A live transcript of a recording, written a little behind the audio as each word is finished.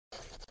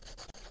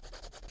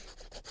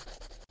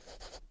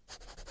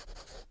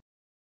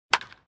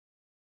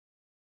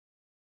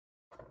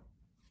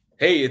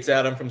Hey, it's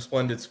Adam from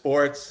Splendid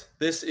Sports.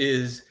 This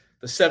is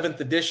the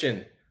seventh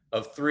edition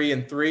of 3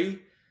 and 3,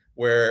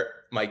 where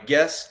my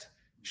guest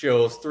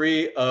shows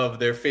three of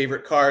their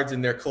favorite cards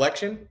in their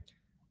collection.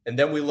 And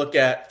then we look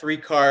at three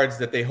cards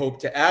that they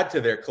hope to add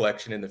to their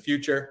collection in the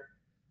future.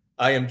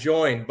 I am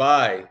joined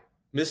by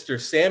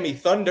Mr. Sammy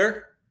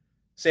Thunder.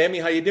 Sammy,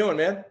 how you doing,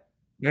 man?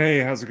 Hey,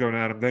 how's it going,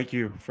 Adam? Thank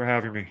you for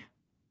having me.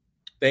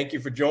 Thank you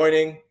for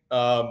joining.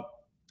 I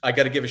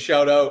got to give a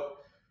shout out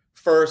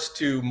first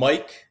to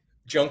Mike,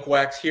 Junk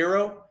Wax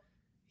Hero.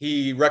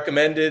 He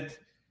recommended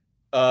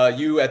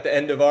you at the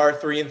end of our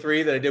 3 and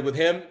 3 that I did with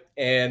him,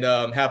 and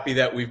I'm happy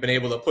that we've been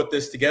able to put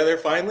this together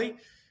finally.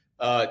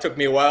 It took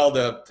me a while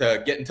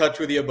to get in touch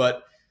with you,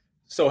 but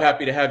so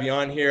happy to have you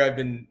on here. I've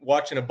been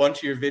watching a bunch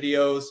of your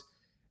videos,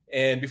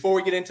 and before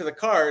we get into the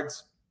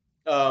cards,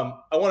 I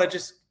want to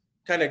just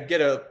kind of get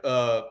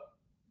a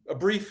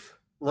brief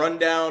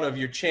rundown of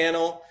your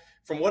channel.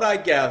 From what I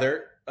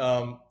gather,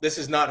 this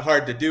is not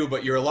hard to do,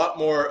 but you're a lot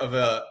more of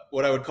a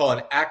what I would call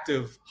an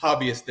active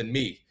hobbyist than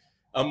me.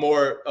 I'm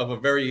more of a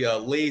very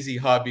lazy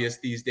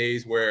hobbyist these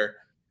days, where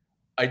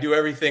I do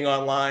everything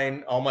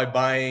online, all my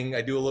buying.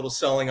 I do a little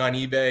selling on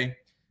eBay,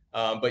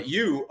 but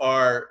you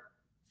are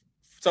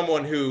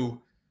someone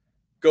who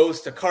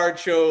goes to card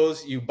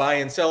shows. You buy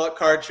and sell at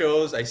card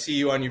shows. I see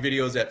you on your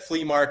videos at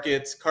flea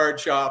markets, card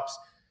shops.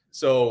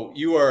 So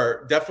you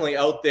are definitely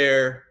out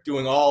there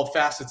doing all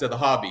facets of the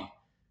hobby.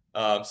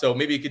 So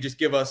maybe you could just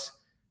give us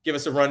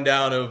a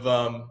rundown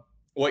of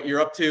what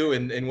you're up to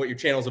and what your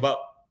channel's about.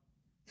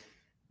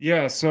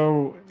 Yeah,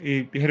 so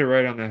you hit it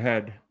right on the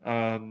head.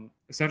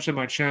 Essentially,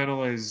 my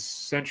channel is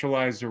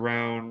centralized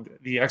around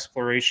the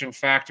exploration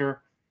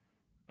factor,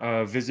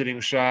 visiting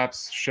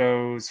shops,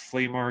 shows,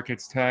 flea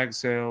markets, tag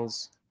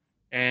sales.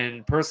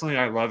 And personally,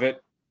 I love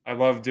it. I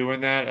love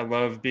doing that. I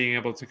love being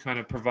able to kind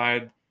of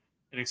provide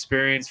an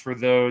experience for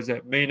those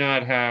that may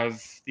not have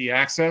the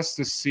access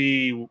to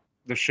see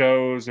the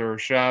shows or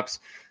shops.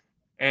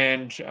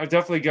 And I've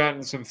definitely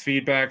gotten some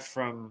feedback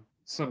from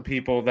some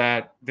people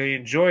that they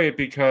enjoy it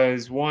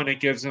because, one, it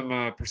gives them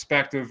a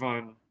perspective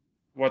on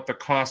what the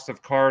cost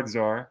of cards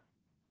are.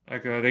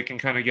 Like they can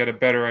kind of get a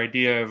better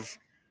idea of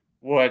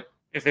what,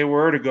 if they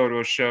were to go to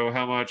a show,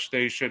 how much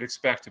they should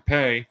expect to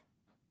pay.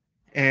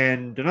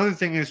 And another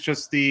thing is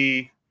just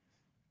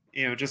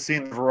just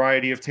seeing the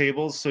variety of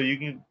tables. So you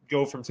can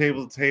go from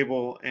table to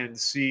table and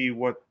see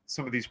what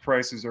some of these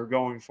prices are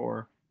going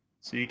for.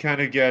 So you kind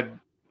of get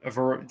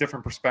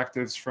different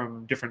perspectives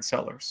from different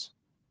sellers.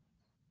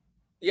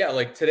 Yeah,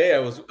 like today I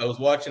was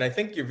watching. I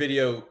think your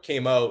video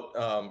came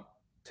out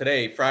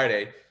today,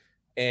 Friday,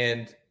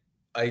 and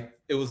I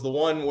it was the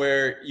one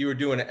where you were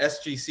doing an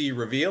SGC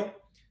reveal,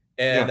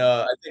 and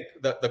Yeah. I think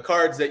the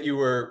cards that you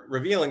were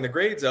revealing the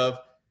grades of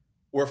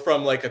were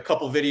from like a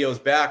couple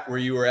videos back where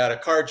you were at a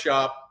card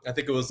shop. I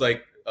think it was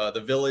like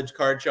the Village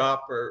card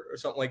shop or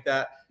something like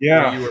that, where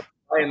Yeah. you were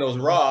buying those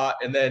raw,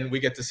 and then we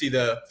get to see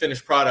the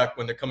finished product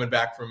when they're coming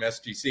back from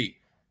SGC.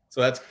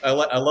 So I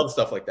love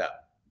stuff like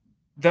that.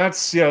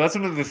 That's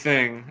another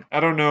thing. I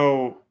don't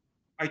know.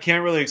 I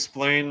can't really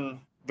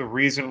explain the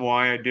reason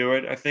why I do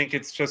it. I think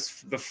it's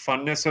just the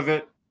funness of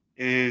it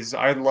is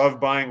I love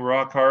buying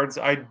raw cards.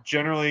 I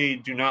generally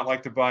do not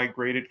like to buy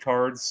graded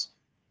cards,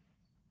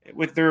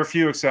 with there are a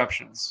few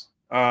exceptions.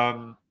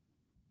 I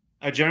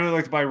generally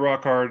like to buy raw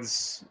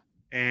cards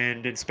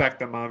and inspect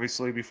them,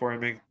 obviously, before I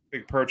make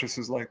big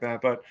purchases like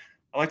that. But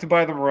I like to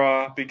buy them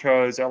raw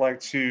because I like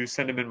to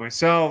send them in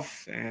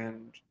myself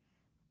and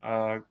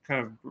kind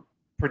of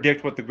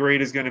predict what the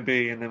grade is going to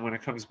be. And then when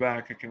it comes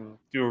back, I can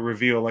do a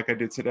reveal like I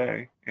did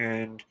today.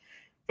 And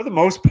for the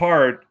most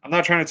part, I'm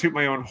not trying to toot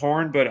my own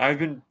horn, but I've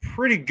been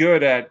pretty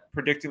good at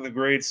predicting the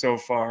grades so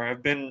far.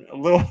 I've been a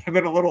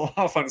little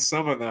off on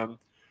some of them,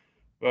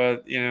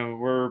 but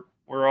we're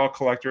all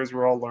collectors.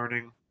 We're all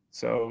learning.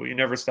 So you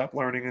never stop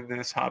learning in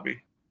this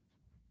hobby.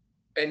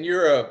 And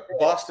you're a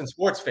Boston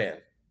sports fan.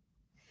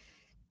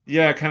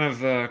 Yeah, kind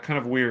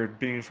of weird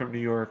being from New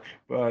York,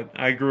 but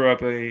I grew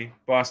up a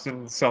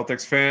Boston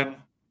Celtics fan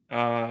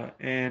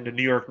and a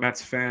New York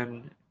Mets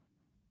fan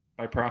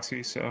by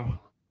proxy. So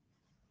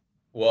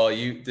Well,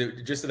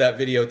 just to that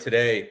video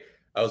today,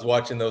 I was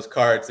watching those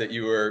cards that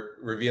you were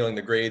revealing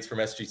the grades from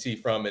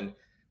SGC from, and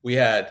we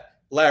had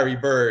Larry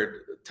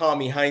Bird,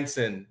 Tommy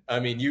Heinsohn. I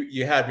mean,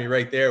 you had me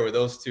right there with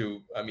those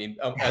two. I mean,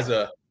 as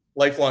a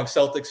lifelong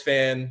Celtics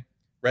fan,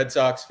 Red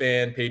Sox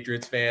fan,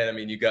 Patriots fan, I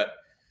mean, you got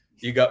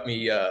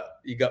me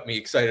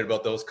excited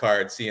about those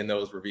cards, seeing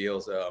those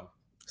reveals.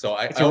 So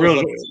I, it's I a always real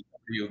love to see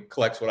somebody who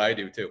collects what I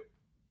do too.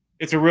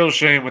 it's a real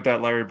shame with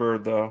that Larry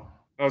Bird though.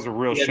 That was a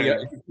real Yeah, shame.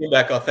 it came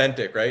back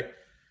authentic, right?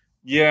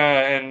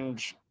 Yeah,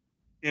 and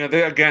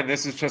again,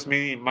 this is just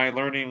me, my a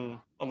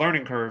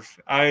learning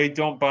curve. I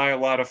don't buy a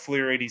lot of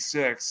Fleer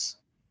 86,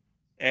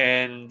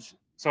 and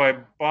so I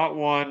bought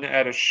one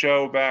at a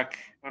show back.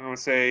 I don't want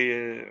to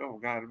say, oh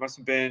god, it must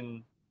have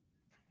been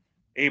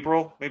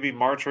April, maybe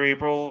March or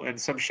April, and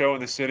some show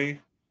in the city.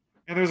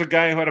 And there was a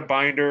guy who had a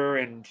binder,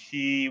 and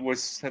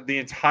had the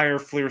entire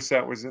Fleer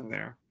set was in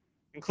there,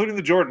 including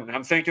the Jordan.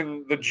 I'm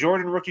thinking the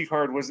Jordan rookie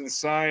card was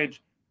inside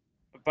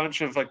a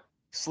bunch of like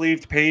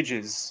sleeved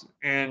pages,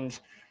 and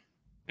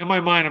in my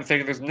mind, I'm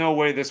thinking, there's no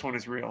way this one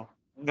is real.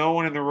 No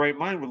one in their right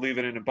mind would leave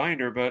it in a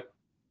binder, but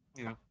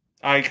you know,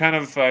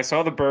 I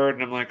saw the bird,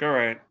 and I'm like, all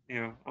right,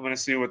 I'm gonna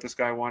see what this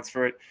guy wants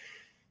for it,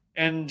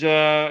 and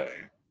I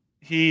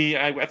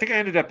think I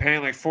ended up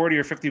paying like 40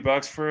 or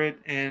 $50 for it,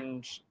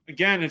 and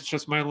again, it's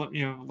just my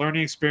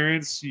learning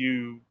experience.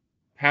 You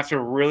have to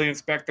really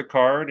inspect the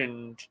card,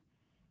 and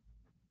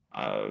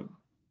uh,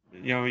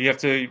 you have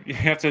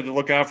to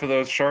look out for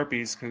those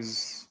Sharpies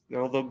because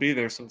they'll be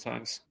there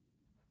sometimes.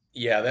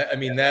 Yeah,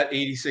 that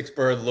 86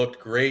 bird looked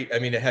great. I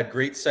mean, it had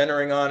great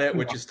centering on it,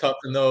 which is tough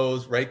in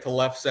those. Right to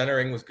left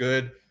centering was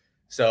good.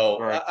 So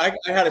Right.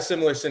 I had a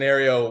similar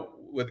scenario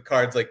with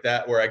cards like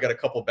that where I got a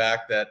couple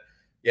back that,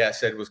 yeah,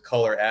 said was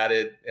color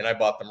added, and I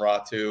bought them raw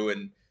too,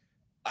 and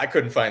I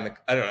couldn't find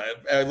I don't know.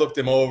 I looked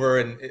them over,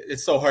 and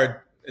it's so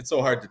hard. It's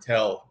so hard to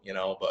tell,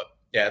 But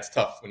yeah, it's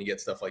tough when you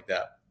get stuff like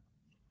that.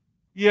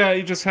 Yeah,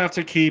 you just have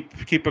to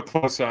keep a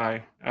close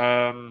eye.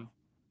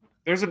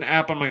 There's an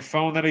app on my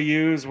phone that I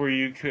use where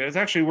it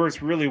actually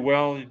works really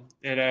well.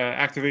 It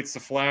activates the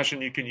flash,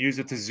 and you can use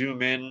it to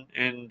zoom in,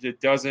 and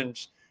it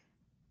doesn't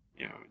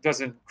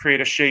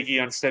create a shaky,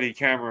 unsteady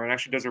camera. It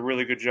actually does a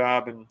really good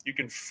job, and you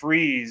can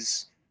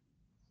freeze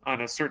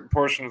on a certain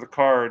portion of the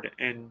card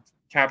and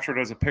capture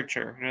it as a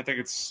picture. And I think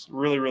it's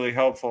really, really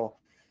helpful.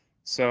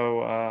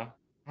 So I'll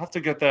have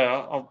to get that.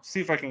 I'll see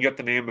if I can get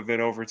the name of it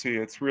over to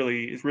you. It's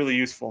really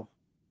useful.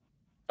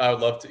 I would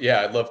love to.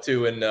 Yeah, I'd love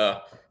to. And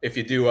if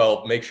you do,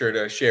 I'll make sure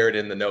to share it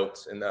in the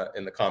notes in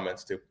the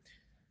comments too.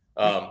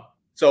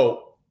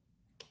 So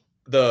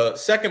the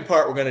second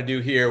part we're going to do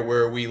here,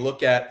 where we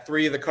look at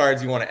 3 of the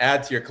cards you want to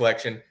add to your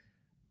collection.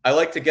 I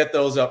like to get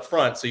those up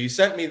front. So you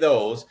sent me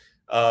those,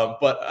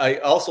 but I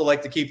also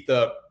like to keep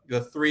the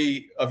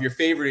 3 of your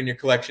favorite in your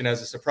collection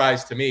as a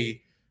surprise to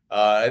me,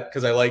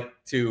 because I like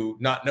to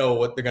not know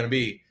what they're going to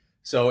be.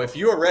 So if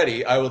you are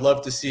ready, I would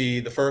love to see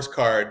the first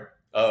card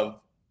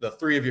of the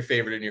 3 of your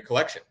favorite in your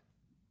collection.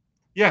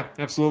 Yeah,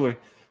 absolutely.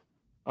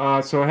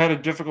 So I had a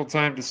difficult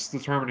time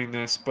determining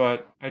this,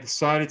 but I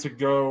decided to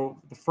go.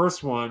 The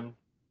first one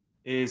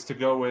is to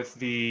go with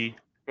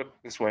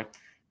this way,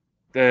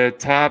 the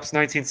Topps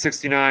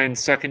 1969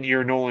 second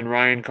year Nolan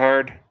Ryan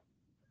card.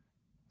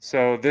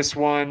 So this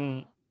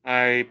one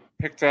I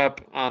picked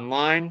up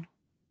online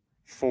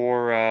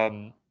for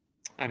on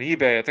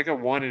eBay. I think I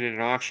won it in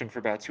an auction for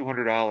about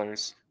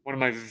 $200. One of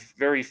my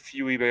very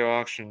few eBay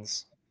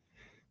auctions,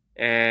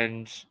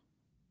 and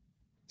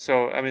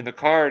so I mean the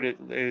card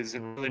is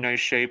in really nice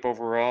shape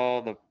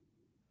overall. The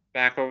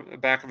back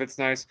of it's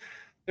nice.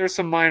 There's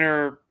some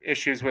minor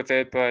issues with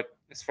it, but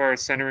as far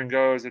as centering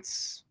goes,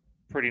 it's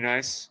pretty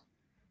nice.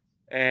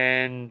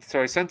 And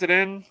so I sent it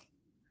in,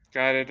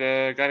 got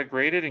it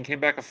graded, and came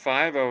back a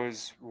 5. I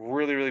was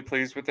really, really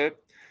pleased with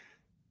it.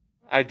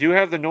 I do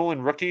have the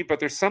Nolan rookie, but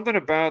there's something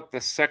about the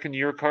second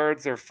year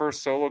cards, their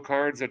first solo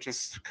cards, that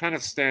just kind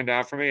of stand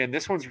out for me. And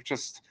this one's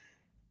just,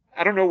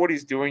 I don't know what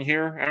he's doing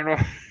here. I don't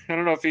know. I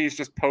don't know if he's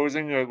just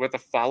posing with a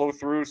follow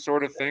through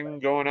sort of thing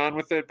going on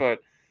with it, but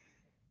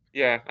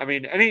yeah, I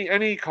mean,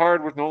 any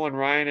card with Nolan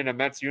Ryan in a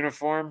Mets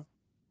uniform,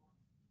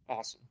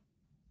 awesome.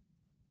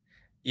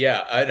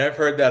 Yeah, and I've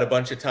heard that a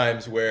bunch of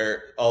times.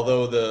 Where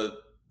although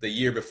the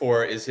year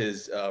before is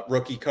his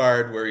rookie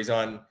card, where he's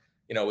on,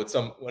 with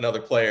another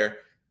player,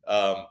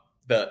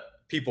 that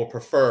people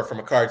prefer from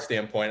a card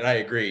standpoint. And I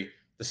agree,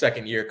 the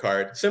second year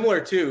card, similar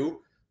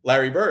to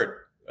Larry Bird,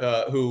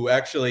 who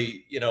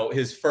actually,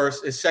 his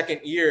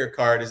second year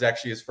card is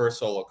actually his first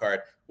solo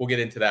card. We'll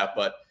get into that,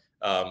 but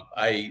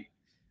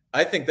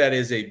I think that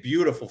is a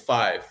beautiful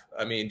 5.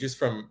 I mean, just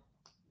from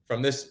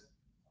this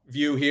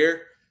view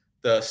here,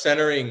 the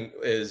centering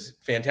is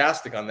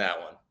fantastic on that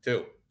one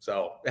too.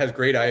 So it has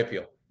great eye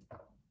appeal.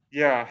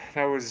 Yeah,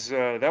 that was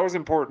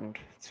important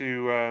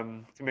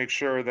to make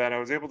sure that I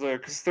was able to,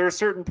 because there are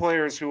certain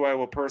players who I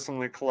will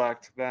personally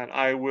collect that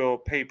I will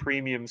pay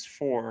premiums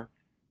for.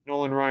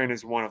 Nolan Ryan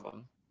is one of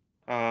them.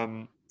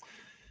 I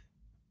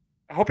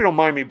hope you don't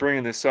mind me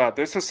bringing this up.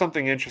 This is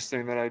something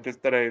interesting that I've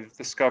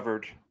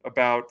discovered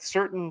about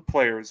certain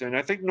players, and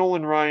I think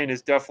Nolan Ryan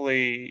is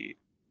definitely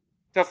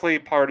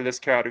part of this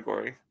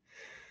category.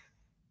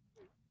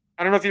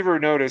 I don't know if you've ever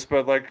noticed,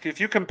 but like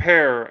if you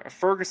compare a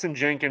Ferguson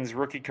Jenkins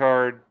rookie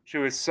card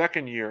to his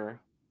second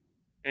year,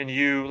 and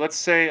let's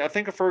say I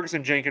think a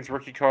Ferguson Jenkins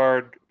rookie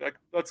card, like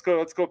let's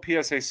go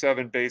PSA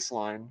 7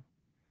 baseline,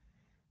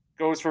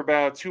 goes for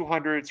about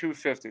 200,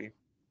 250.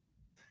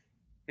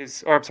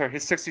 His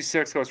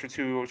 66 goes for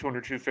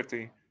 200,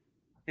 250.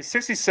 His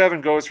 67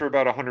 goes for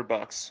about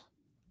 $100.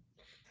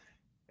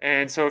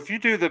 And so if you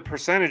do the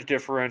percentage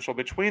differential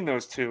between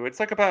those two, it's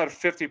like about a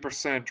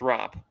 50%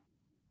 drop.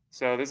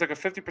 So there's like a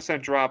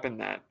 50% drop in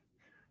that.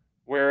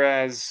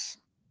 Whereas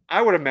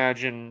I would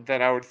imagine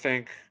that I would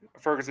think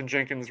Ferguson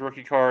Jenkins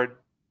rookie card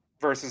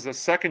versus a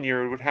second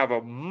year would have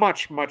a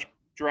much more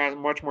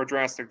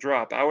drastic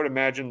drop. I would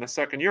imagine the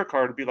second year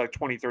card would be like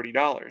 $20,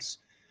 $30.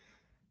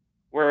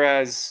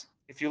 Whereas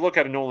if you look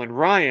at a Nolan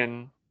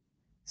Ryan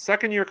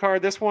second year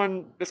card, this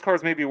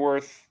card's maybe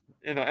worth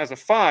as a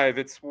 5,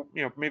 it's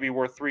maybe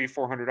worth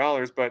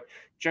 $300-400, but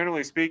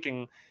generally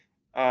speaking,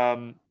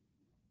 um,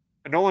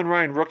 a Nolan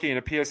Ryan rookie in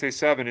a PSA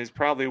 7 is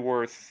probably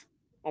worth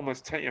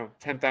almost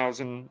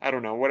 10,000. I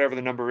don't know, whatever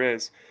the number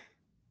is.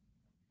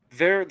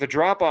 The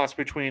drop offs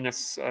between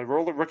a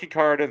roller rookie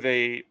card of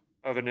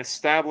an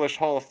established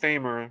Hall of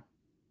Famer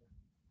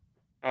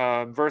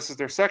versus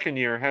their second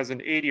year has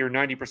an 80 or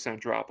 90%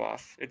 drop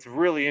off. It's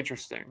really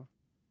interesting.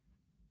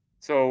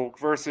 So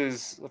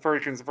versus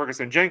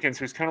Ferguson Jenkins,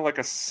 who's kind of like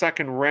a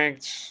second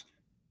ranked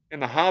in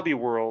the hobby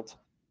world,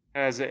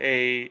 has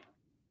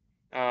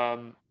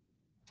um,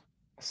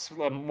 a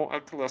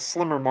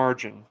slimmer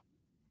margin.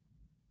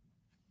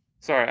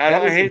 Sorry,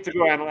 That I is hate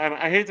to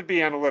I hate to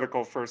be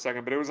analytical for a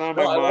second, but it was on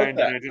no, my I like mind,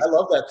 and that. I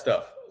love that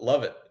stuff.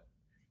 Love it.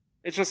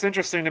 it's just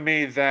interesting to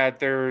me that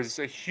there's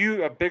a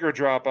bigger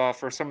drop off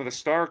for some of the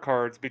star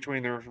cards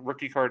between their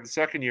rookie card and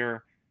second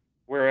year,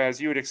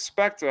 whereas you would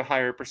expect a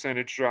higher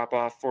percentage drop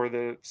off for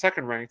the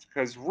second ranked,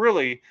 because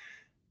really,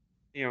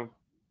 you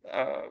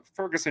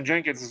Ferguson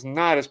Jenkins is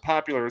not as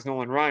popular as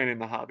Nolan Ryan in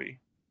the hobby,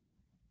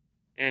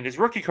 and his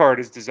rookie card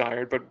is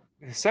desired, but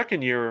his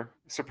second year,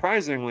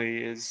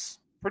 surprisingly, is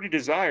pretty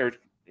desired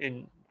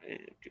in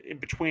in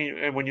between.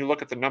 And when you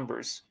look at the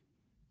numbers,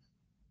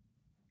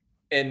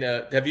 And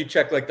have you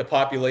checked like the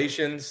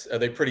populations? Are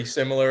they pretty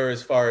similar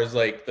as far as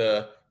like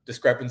the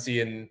discrepancy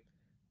in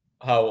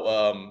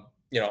how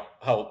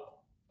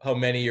how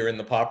many are in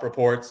the pop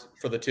reports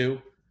for the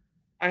two?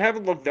 I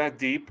haven't looked that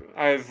deep.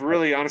 I've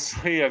really,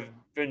 honestly, I've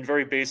been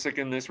very basic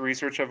in this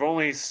research. I've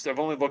only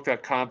looked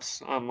at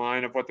comps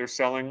online of what they're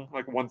selling,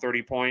 like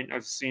 130 point.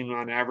 I've seen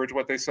on average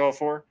what they sell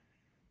for.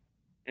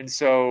 And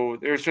so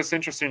it's just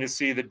interesting to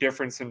see the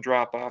difference in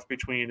drop off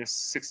between a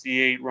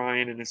 68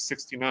 Ryan and a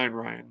 69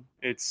 Ryan.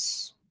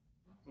 It's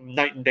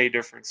night and day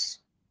difference.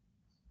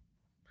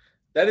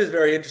 That is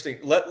very interesting.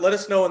 Let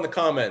us know in the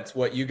comments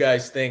what you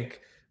guys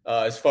think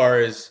as far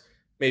as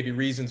maybe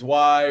reasons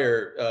why,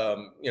 or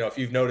if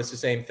you've noticed the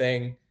same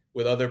thing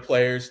with other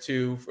players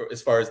too,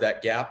 as far as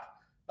that gap.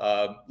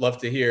 Love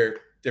to hear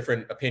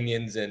different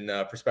opinions and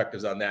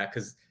perspectives on that,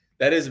 because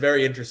that is a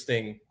very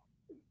interesting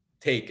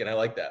take, and I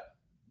like that.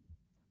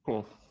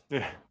 Cool.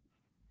 Yeah.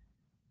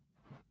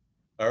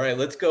 All right,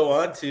 let's go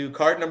on to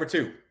card number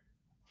 2.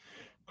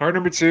 Card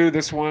number 2.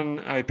 This one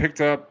I picked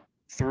up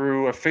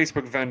through a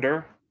Facebook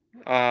vendor.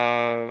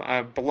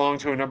 I belong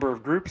to a number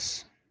of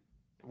groups.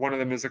 One of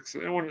them is it's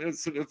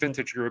a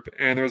vintage group,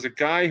 and there was a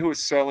guy who was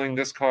selling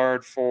this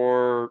card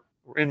for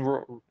in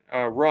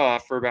raw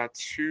for about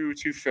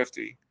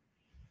 250,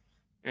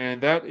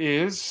 and that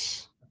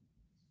is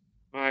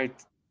my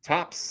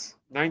Topps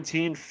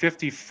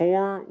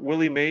 1954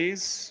 Willie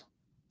Mays.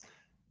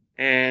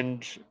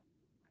 And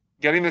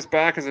getting this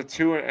back as a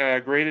two,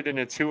 graded in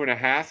a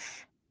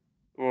 2.5,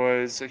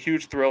 was a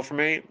huge thrill for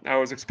me. I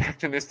was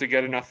expecting this to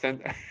get an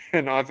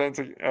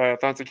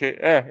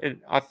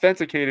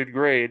authenticated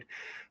grade,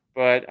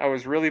 but I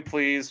was really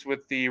pleased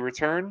with the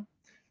return.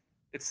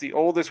 It's the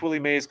oldest Willie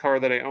Mays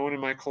card that I own in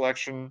my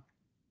collection.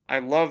 I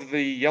love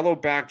the yellow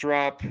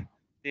backdrop,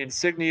 the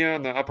insignia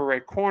in the upper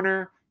right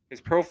corner,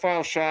 his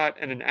profile shot,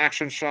 and an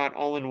action shot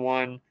all in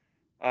one.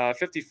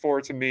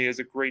 54 to me is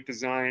a great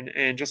design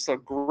and just a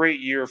great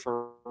year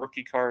for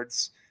rookie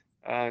cards.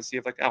 So you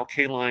have like Al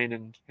Kaline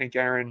and Hank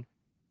Aaron,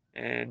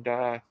 and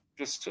a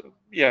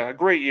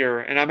great year.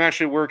 And I'm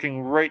actually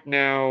working right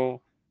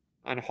now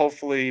on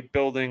hopefully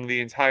building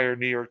the entire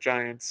New York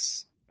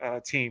Giants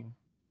team.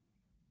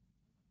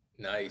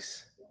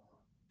 Nice.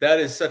 That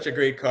is such a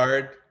great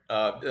card.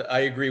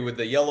 I agree with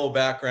the yellow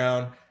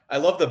background. I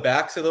love the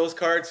backs of those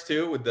cards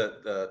too, with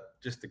the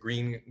just the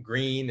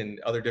green and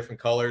other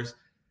different colors.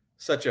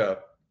 Such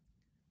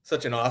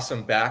an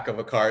awesome back of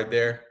a card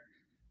there.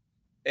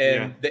 Yeah.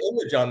 And the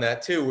image on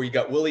that too, where you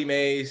got Willie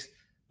Mays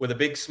with a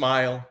big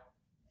smile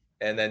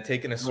and then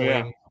taking a Oh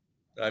yeah. swing.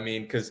 I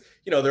mean, because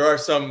there are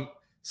some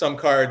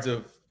cards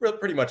of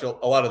pretty much a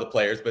lot of the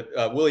players, but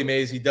Willie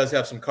Mays, he does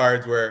have some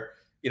cards where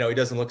he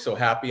doesn't look so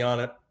happy on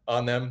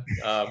them.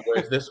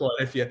 Whereas this one,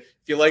 if you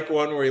like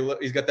one where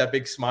he's got that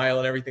big smile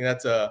and everything,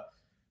 that's a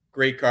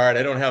great card.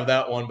 I don't have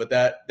that one, but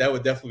that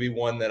would definitely be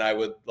one that I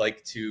would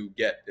like to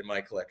get in my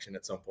collection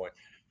at some point.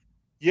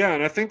 Yeah,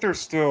 and I think they're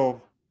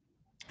still,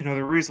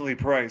 they're reasonably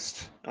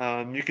priced.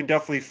 You can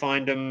definitely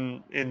find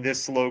them in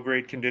this low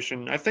grade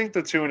condition. I think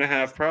the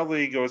 2.5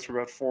 probably goes for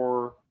about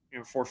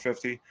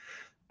 450.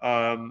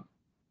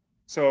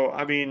 So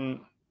I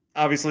mean,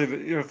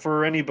 obviously,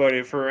 for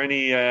anybody, for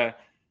any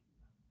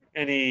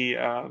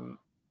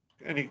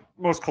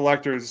most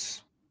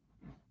collectors,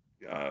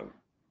 uh,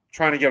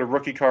 trying to get a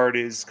rookie card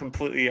is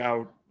completely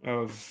out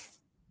of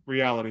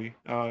reality.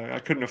 I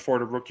couldn't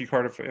afford a rookie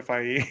card if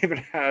I even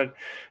had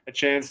a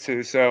chance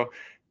to. So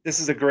this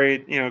is a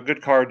great,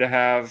 good card to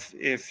have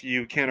if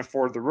you can't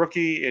afford the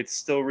rookie. It's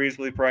still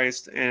reasonably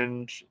priced,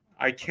 and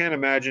I can't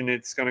imagine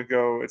it's going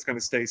to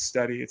stay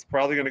steady. It's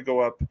probably going to go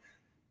up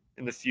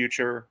in the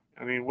future.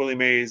 I mean, Willie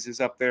Mays is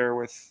up there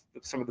with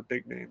some of the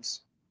big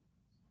names.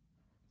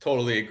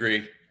 Totally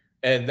agree.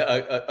 And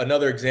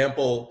another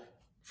example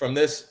from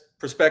this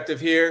perspective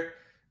here,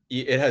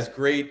 It has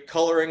great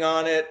coloring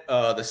on it.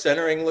 The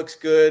centering looks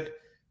good.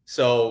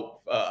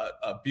 So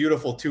a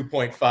beautiful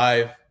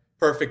 2.5,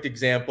 perfect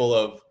example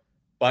of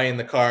buying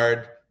the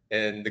card,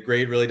 and the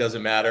grade really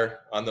doesn't matter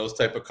on those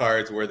type of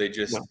cards where they No,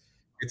 just,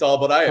 it's all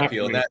about eye not for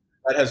appeal, and me.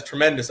 that has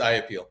tremendous eye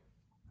appeal.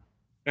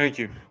 Thank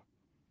you.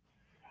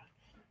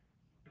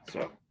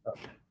 So,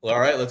 All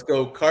right, let's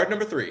go card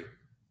number 3.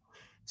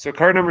 so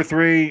card number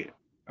 3.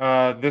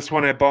 This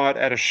one I bought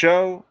at a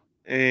show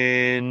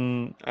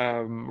in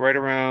right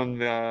around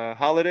the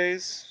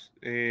holidays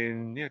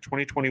in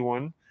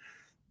 2021,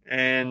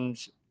 and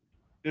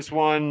this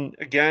one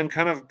again,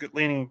 kind of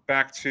leaning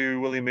back to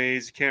Willie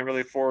Mays. You can't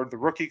really afford the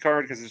rookie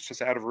card because it's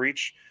just out of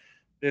reach.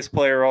 This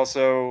player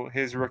also,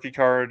 his rookie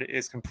card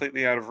is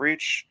completely out of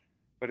reach.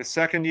 But his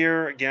second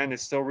year, again,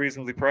 is still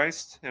reasonably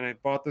priced. And I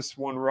bought this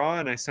one raw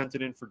and I sent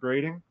it in for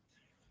grading.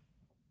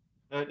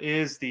 That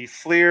is the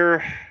Fleer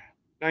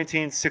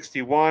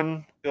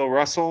 1961 Bill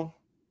Russell.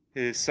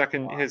 His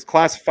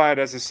classified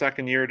as his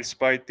second year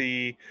despite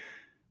the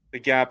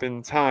gap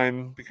in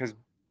time, because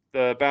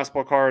the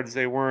basketball cards,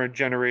 they weren't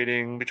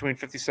generating between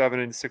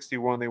 57 and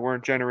 61. They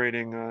weren't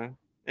generating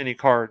any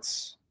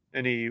cards,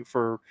 any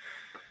tops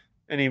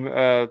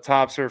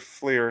or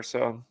Fleer.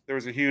 So there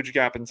was a huge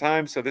gap in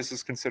time. So this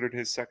is considered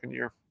his second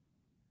year.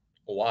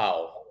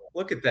 Wow,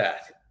 look at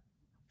that.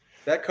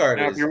 That card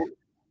Now, is.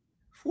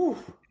 Whew,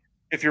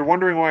 if you're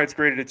wondering why it's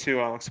graded a 2,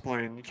 I'll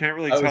explain. You can't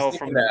really I was tell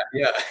thinking from that.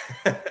 Yeah.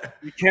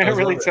 you I can't was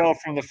really wondering. tell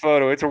from the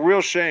photo. It's a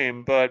real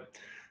shame, but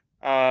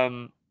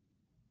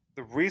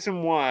the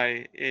reason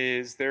why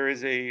is there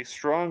is a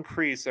strong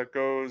crease that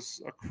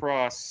goes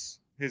across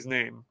his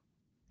name.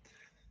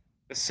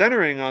 The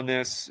centering on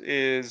this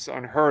is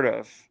unheard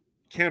of.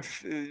 Can't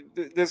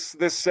this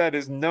set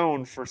is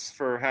known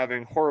for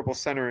having horrible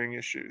centering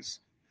issues.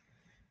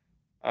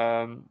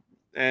 Um,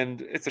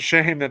 and it's a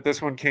shame that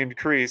this one came to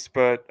crease.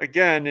 But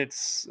again,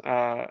 it's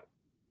I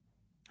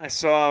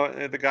saw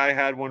the guy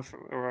had one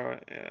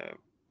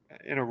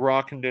in a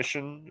raw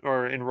condition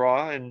or in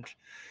raw, and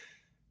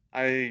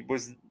I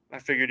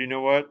figured, you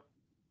know what?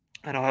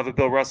 I don't have a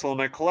Bill Russell in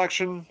my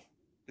collection.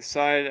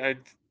 I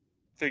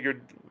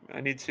figured I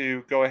need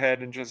to go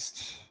ahead and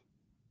just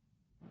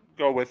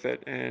go with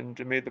it,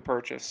 and made the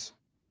purchase.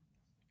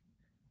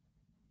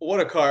 What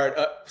a card!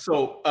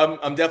 So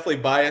I'm definitely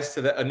biased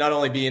to that. Not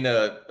only being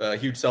a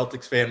huge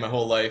Celtics fan my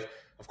whole life,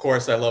 of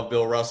course I love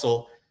Bill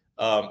Russell.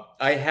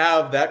 I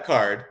have that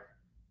card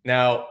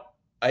now.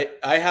 I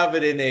have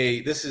it in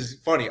a. This is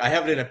funny. I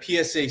have it in a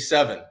PSA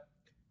 7.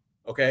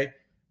 Okay,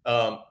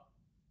 um,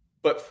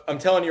 but I'm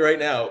telling you right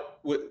now,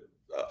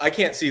 I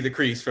can't see the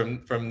crease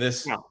from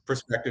this No,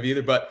 perspective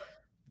either. But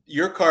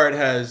your card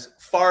has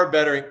far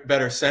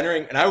better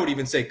centering, and I would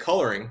even say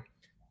coloring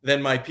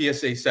than my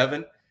PSA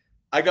 7.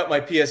 I got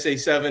my PSA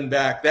 7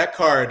 back. That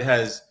card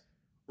has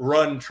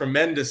run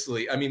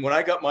tremendously. I mean, when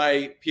I got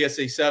my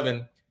PSA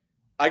 7,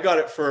 I got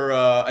it for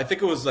I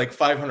think it was like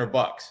 $500.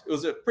 It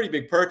was a pretty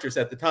big purchase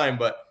at the time,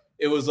 but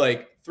it was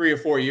like 3 or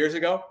 4 years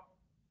ago.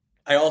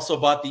 I also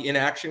bought the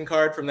inaction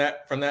card from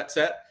that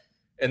set,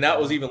 and that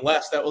was even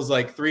less. That was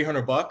like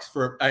 $300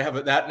 for. I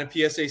have that in a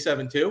PSA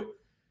 7 too.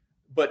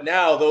 But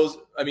now those,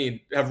 I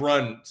mean, have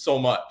run so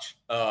much.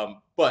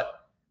 But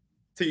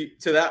to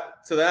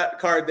that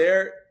card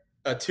there,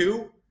 a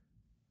 2,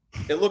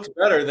 it looks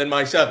better than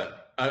my 7.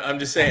 I'm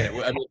just saying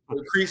it. I mean,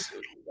 the crease.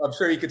 I'm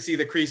sure you could see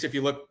the crease if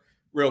you look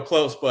real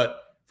close,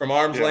 but from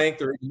arm's yeah,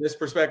 length or in this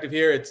perspective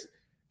here,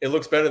 it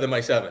looks better than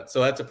my 7.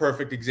 So that's a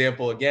perfect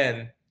example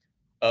again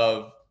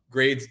of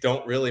grades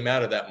don't really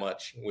matter that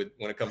much when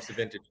it comes to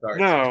vintage cards.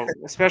 no,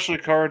 especially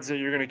cards that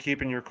you're going to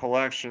keep in your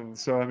collection.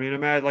 So I mean,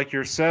 imagine like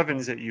your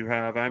 7s that you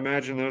have. I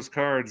imagine those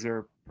cards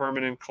are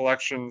permanent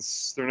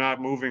collections. They're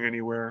not moving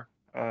anywhere.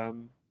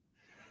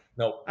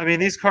 Nope. I mean,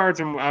 these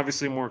cards are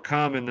obviously more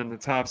common than the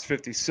Topps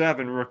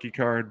 57 rookie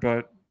card,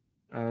 but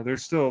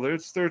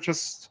they're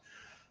just,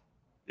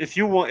 if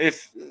you want,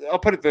 if I'll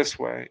put it this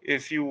way,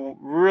 if you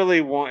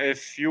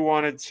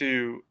wanted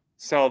to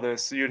sell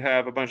this, you'd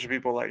have a bunch of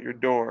people at your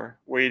door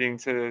waiting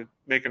to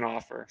make an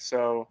offer.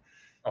 So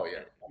Oh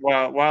yeah.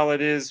 while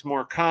it is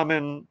more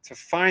common to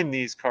find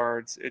these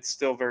cards, it's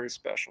still very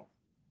special.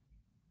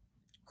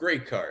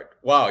 Great card.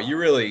 Wow, you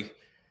really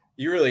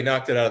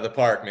knocked it out of the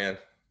park, man,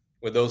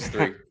 with those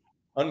 3.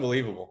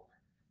 Unbelievable.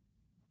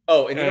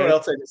 Oh, and you know what Uh,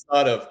 else I just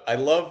thought of? I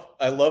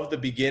love the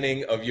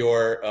beginning of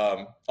your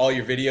all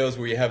your videos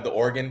where you have the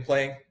organ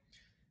playing.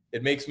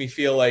 It makes me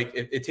feel like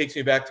it takes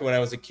me back to when I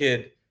was a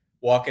kid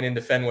walking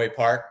into Fenway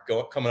Park,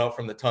 coming out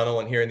from the tunnel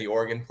and hearing the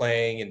organ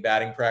playing and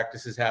batting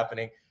practices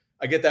happening.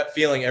 I get that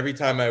feeling every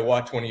time I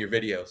watch one of your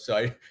videos.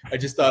 So I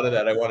just thought of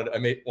that. I wanted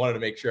to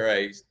make sure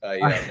I I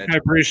mentioned.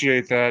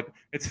 appreciate that.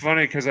 It's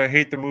funny because I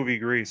hate the movie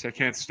Grease. I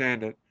can't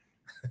stand it.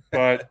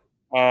 But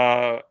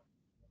uh,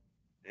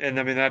 and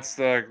I mean that's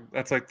like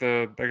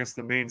I guess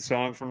the main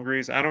song from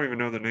Grease. I don't even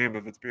know the name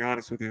of it, to be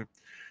honest with you.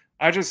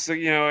 I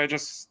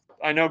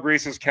know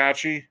Grease is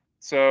catchy.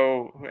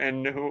 So,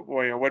 and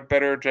what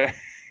better to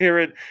hear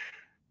it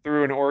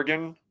through an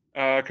organ?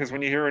 Because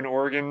when you hear an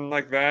organ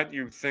like that,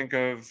 you think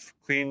of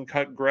clean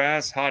cut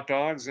grass, hot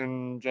dogs,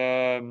 and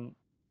yeah,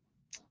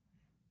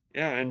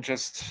 and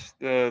just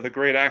the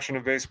great action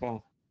of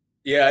baseball.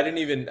 Yeah, I didn't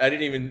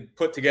even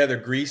put together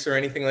Greece or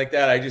anything like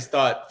that. I just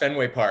thought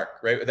Fenway Park,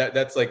 right?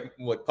 That's like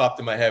what popped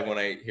in my head when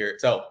I hear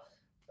it. So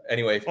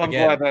anyway, Well,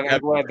 again, I'm having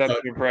glad this that's out the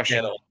on the impression.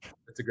 channel,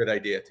 it's a good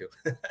idea too.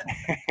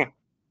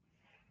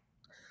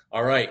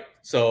 All right,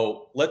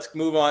 so let's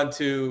move on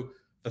to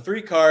the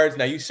three cards.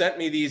 Now you sent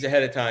me these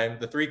ahead of time.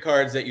 The three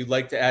cards that you'd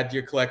like to add to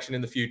your collection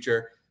in the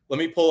future. Let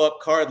me pull up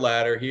Card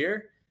Ladder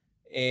here,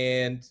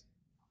 and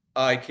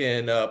I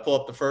can pull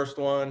up the first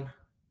one.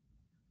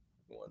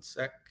 One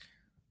sec.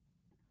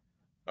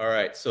 All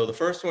right. So the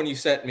first one you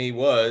sent me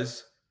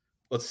was,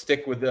 let's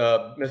stick with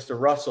Mr.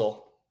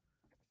 Russell,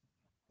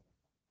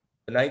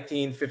 the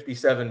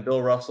 1957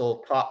 Bill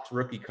Russell Topps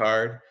rookie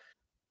card.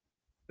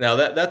 Now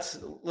that's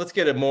let's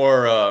get a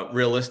more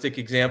realistic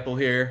example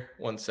here.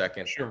 One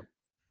second. Sure.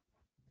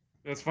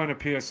 Let's find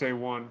a PSA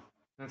 1.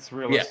 That's Yeah,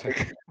 realistic.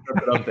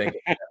 that's what I'm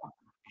thinking.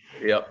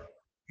 Yep.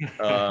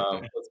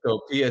 Let's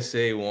go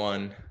PSA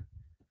 1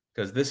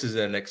 because this is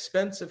an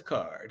expensive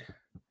card.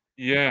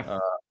 Yeah. Uh,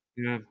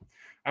 Yeah.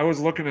 I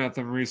was looking at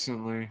them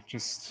recently,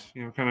 just,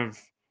 kind of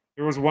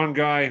there was one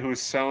guy who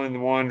was selling the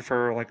one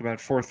for like about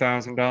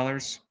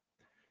 $4,000.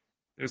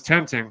 It was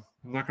tempting.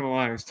 I'm not gonna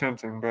lie, it was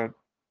tempting, but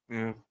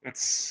yeah,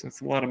 that's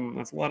a lot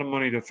of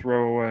money to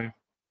throw away.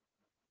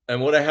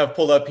 and what I have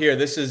pulled up here,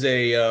 this is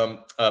a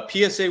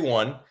PSA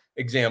 1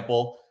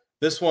 example.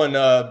 This one,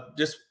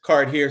 this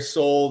card here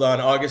sold on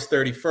August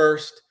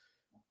 31st,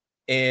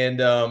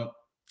 and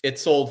it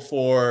sold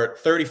for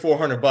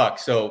 $3,400.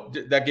 So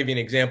that gives you an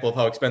example of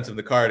how expensive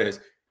the card is.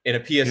 In a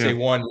Yeah. PSA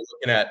 1, you're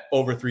looking at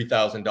over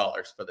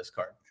 $3,000 for this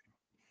card.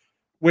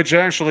 Which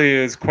actually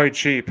is quite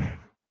cheap.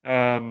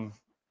 Um,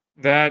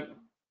 that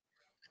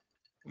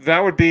that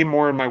would be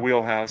more in my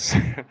wheelhouse.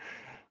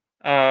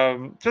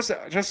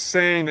 Just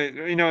saying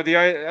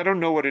that I don't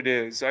know what it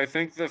is. I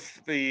think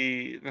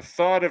the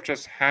thought of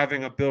just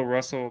having a Bill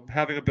Russell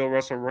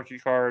rookie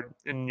card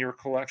in your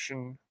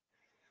collection,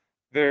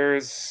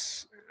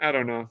 there's I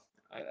don't know.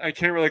 I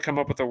can't really come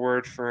up with a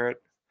word for it.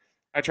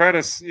 I try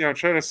to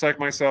psych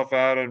myself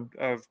out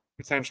of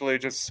potentially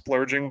just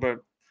splurging, but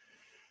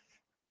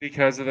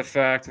because of the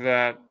fact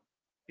that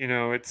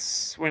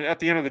it's when at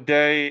the end of the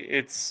day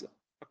it's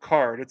a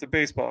card, it's a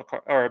baseball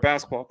card or a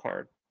basketball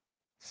card.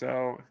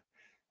 So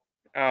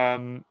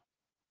um,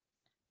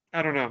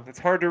 I don't know. It's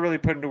hard to really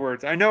put into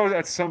words. I know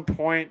at some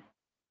point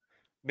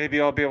maybe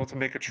I'll be able to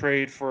make a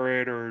trade for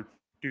it or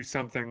do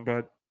something,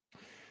 but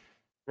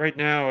right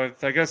now,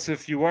 I guess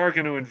if you are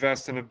going to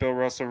invest in a Bill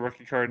Russell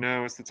rookie card,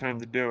 now is the time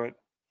to do it.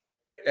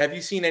 Have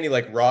you seen any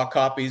like raw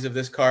copies of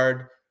this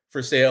card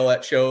for sale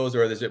at shows,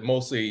 or is it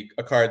mostly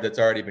a card that's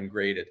already been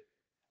graded?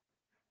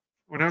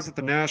 When I was at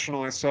the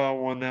National, I saw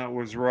one that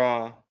was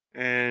raw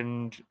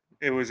and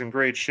it was in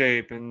great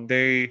shape. And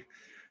the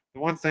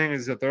one thing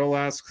is that they'll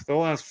ask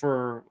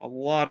for a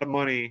lot of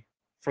money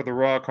for the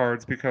raw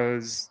cards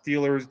because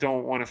dealers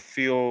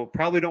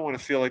probably don't want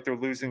to feel like they're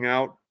losing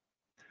out.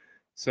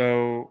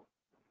 So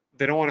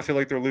they don't want to feel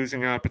like they're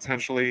losing out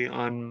potentially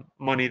on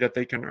money that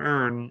they can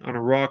earn on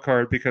a raw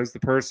card because the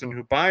person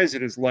who buys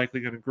it is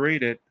likely going to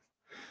grade it.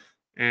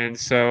 And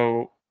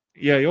so,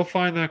 yeah, you'll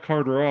find that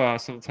card raw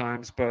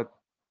sometimes, but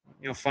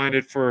you'll find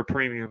it for a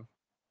premium.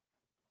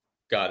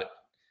 Got it.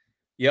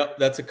 Yep,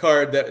 that's a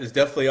card that is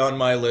definitely on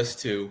my list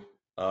too.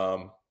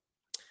 Um,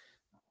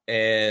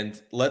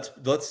 and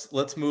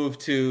let's move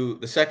to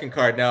the second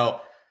card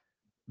now.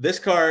 This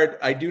card,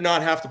 I do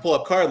not have to pull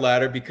up Card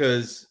Ladder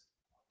because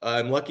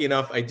I'm lucky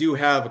enough. I do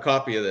have a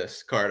copy of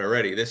this card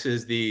already. This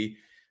is we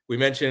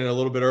mentioned it a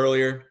little bit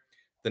earlier,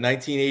 the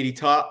 1980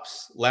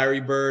 Topps Larry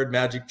Bird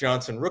Magic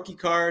Johnson rookie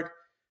card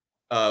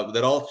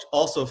that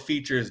also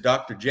features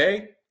Dr.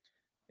 J.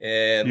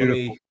 And let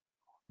Beautiful. me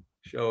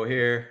show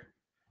here,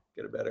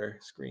 get a better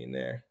screen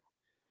there.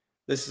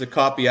 This is a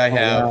copy I Oh,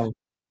 have. wow.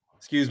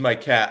 Excuse my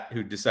cat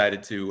who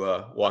decided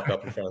to walk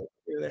up in front of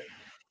me there.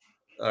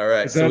 All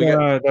right, Is so that we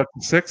got that's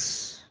a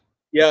 6?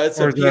 yeah, it's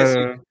a Or is PSA.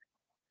 that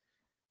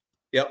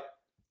Yep,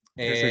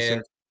 PSA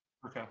and 6?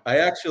 Okay. I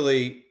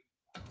actually,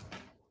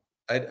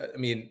 I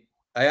mean,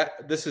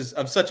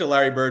 I'm such a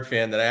Larry Bird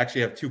fan that I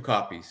actually have two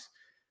copies.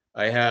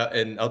 I have,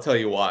 and I'll tell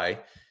you why.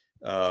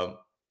 Um,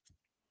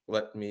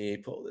 let me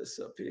pull this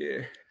up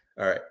here.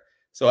 All right,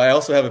 so I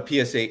also have a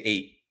PSA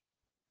 8.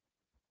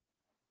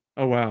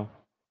 Oh, wow.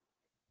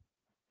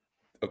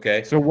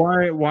 Okay, So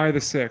why the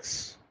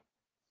 6?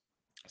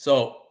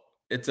 so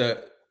it's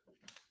a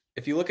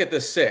if you look at the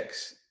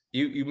 6,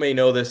 you may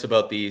know this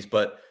about these,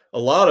 but a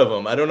lot of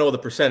them, I don't know the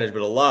percentage,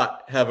 but a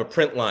lot have a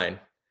print line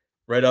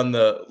right on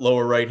the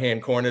lower right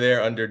hand corner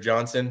there under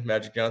Johnson,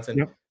 Magic Johnson.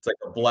 Yep. It's like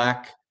a Mhm.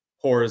 black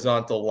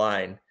horizontal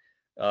line.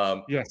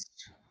 Um, Yes.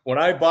 when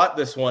I bought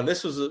this one,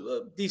 this was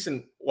a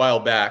decent while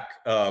back.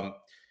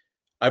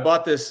 I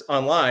bought this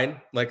online,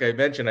 like I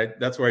mentioned.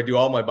 That's where I do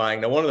all my buying.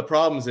 Now, one of the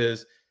problems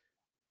is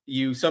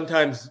you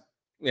sometimes,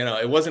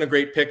 it wasn't a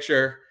great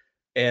picture.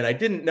 and I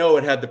didn't know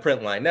it had the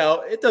print line.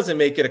 Now, it doesn't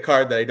make it a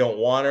card that I don't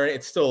want, or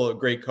it's still a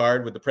great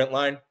card with the print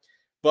line.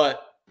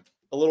 But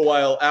a little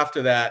while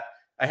after that,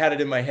 I had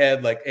it in my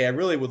head like, hey, I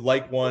really would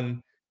like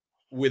one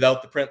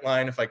without the print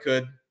line if I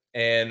could,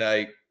 and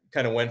I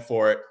kind of went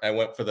for it. I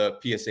went for the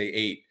PSA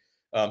 8.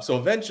 So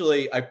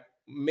eventually, I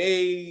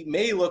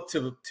may look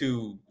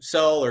to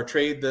sell or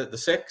trade the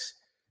 6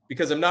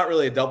 because I'm not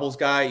really a doubles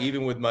guy,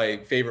 even with my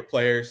favorite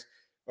players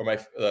or my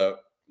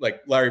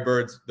like Larry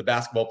Bird's the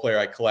basketball player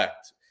I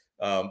collect.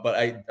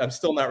 But I'm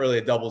still not really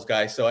a doubles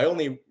guy, so I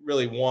only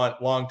really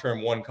want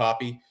long-term one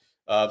copy.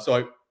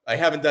 So I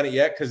haven't done it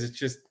yet because it's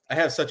just I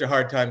have such a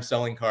hard time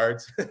selling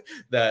cards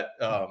that.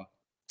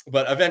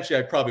 But eventually,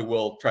 I probably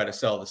will try to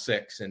sell the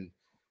 6 and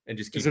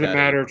just Is keep it a that in.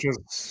 matter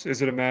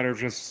of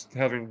just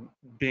having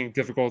being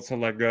difficult to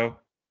let go?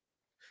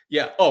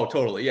 Yeah. Oh,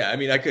 totally. Yeah. I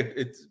mean,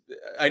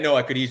 I know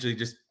I could easily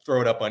just throw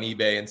it up on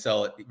eBay and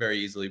sell it very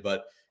easily,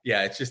 but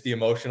yeah, it's just the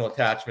emotional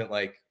attachment.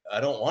 Like,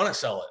 I don't want to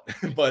sell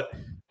it, but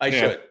I Yeah.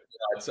 should.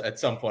 At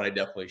some point, I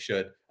definitely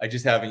should. I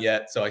just haven't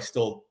yet. So I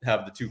still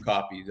have the 2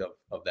 copies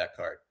of that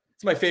card.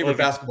 It's my Well, favorite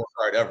basketball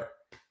card ever.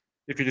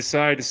 if you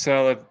decide to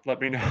sell it, let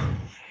me know.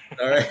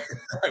 All right.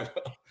 I will.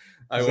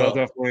 I Because will.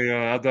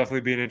 I'll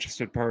definitely be an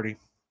interested party.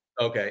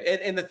 Okay,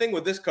 and the thing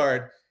with this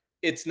card,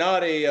 it's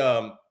not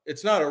a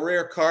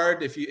rare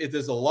card. If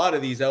there's a lot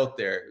of these out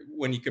there,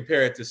 when you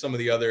compare it to some of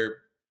the other,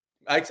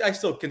 I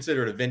still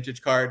consider it a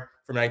vintage card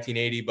from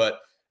 1980. But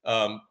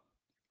um,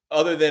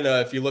 other than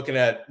if you're looking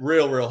at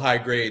real high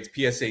grades,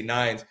 PSA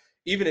 9s,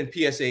 even in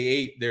PSA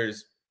 8,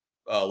 there's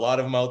a lot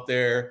of them out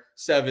there.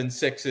 7s,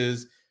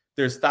 6s.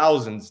 There's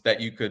thousands that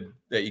you could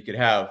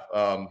have,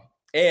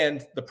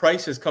 and the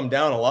price has come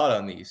down a lot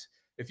on these.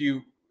 If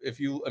you,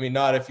 I mean,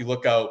 not if you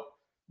look out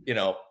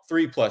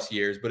 3+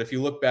 years, but if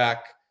you look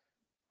back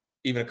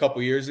even a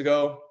couple years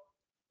ago,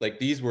 like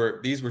these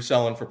were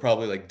selling for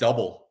probably like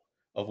double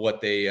of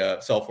what they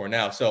sell for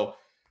now. So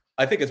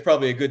I think it's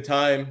probably a good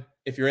time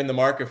if you're in the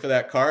market for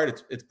that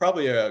card. It's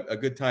probably a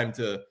good time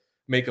to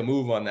make a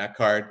move on that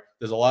card.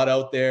 There's a lot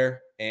out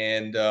there,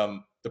 and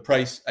the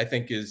price I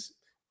think is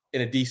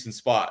in a decent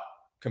spot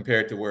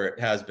compared to where it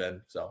has been.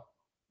 So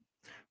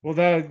Well,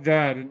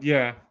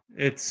 yeah,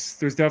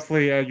 there's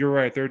definitely you're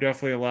right. There are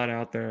definitely a lot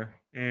out there,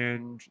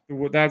 and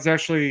that's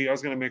actually I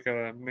was going to make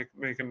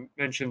a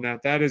mention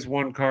that is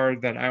one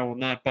card that I will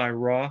not buy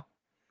raw,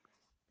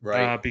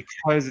 right,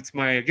 because it's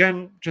my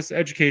again just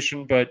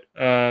education, but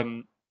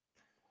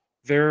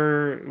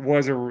there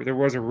was a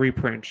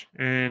reprint,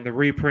 and the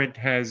reprint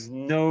has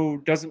no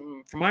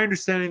doesn't from my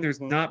understanding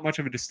there's not much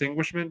of a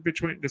distinguishment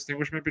between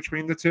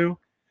the two.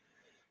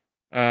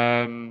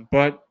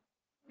 But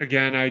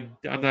again,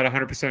 I'm not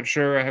 100%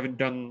 sure. I haven't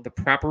done the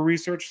proper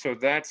research, so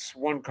that's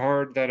one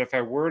card that if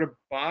I were to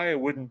buy, I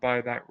wouldn't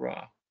buy that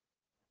raw.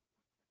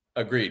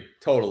 agreed,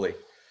 totally,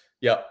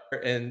 yep.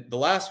 And the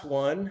last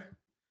one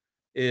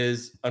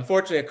is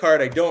unfortunately a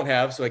card I don't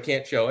have, so I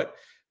can't show it.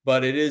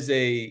 But it is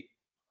a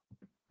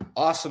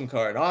awesome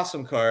card.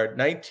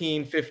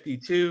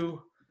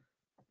 1952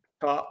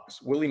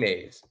 Topps Willie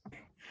Mays.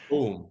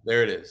 Boom,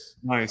 there it is.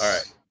 All right,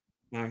 Nice,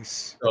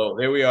 nice. so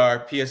there we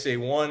are. PSA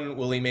 1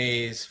 Willie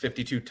Mays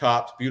 52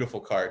 Topps. Beautiful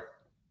card.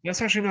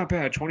 That's actually not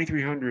bad.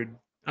 2,300.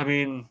 I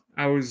mean,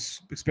 I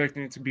was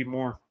expecting it to be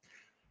more.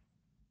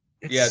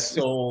 Yeah, it's It's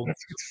sold.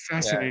 it's Yeah,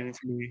 fascinating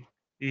to me.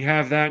 You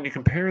have that, and you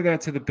compare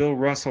that to the Bill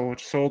Russell,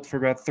 which sold for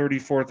about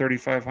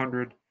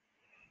 3,500.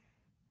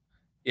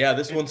 yeah.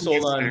 This It's one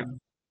sold on interesting.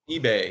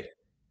 eBay.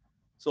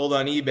 Sold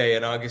on eBay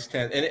on August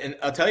 10th. And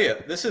I'll tell you,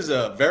 this is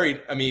a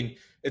very. I mean,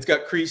 it's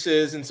got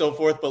creases and so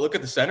forth, but look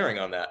at the centering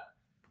on that.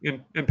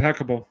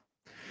 Impeccable.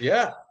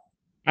 Yeah,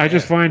 I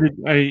just yeah. find it.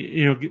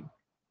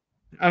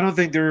 I don't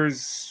think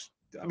there's.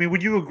 I mean,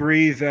 would you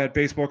agree that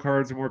baseball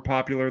cards are more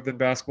popular than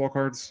basketball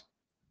cards?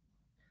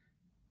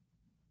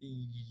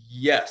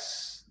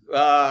 Yes.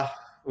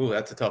 Ooh,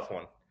 that's a tough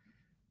one.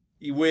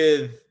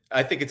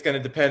 I think it's going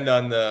to depend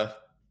on the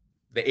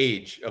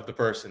age of the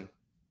person.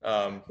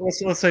 Um,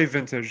 Let's say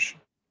vintage.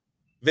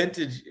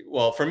 Vintage.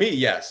 Well, for me,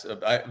 yes.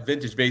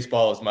 Vintage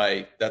baseball is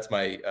that's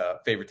my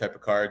favorite type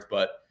of cards.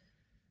 But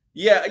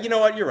yeah, you know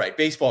what? You're right.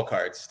 Baseball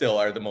cards still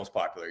are the most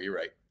popular. You're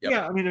right. Yep.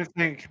 Yeah, I mean, I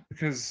think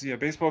because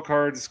baseball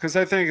cards. Because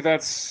I think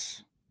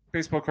that's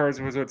baseball cards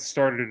was what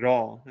started it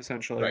all.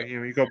 Essentially, Right.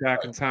 you go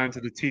back in Right. time to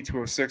the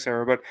T206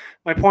 era. But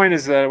my point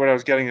is that what I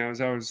was getting at was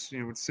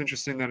it's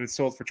interesting that it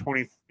sold for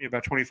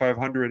about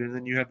 2,500, and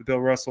then you had the Bill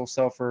Russell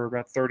sell for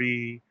about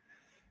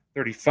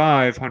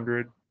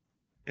 3,500,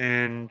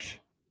 and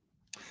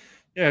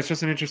yeah, it's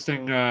just an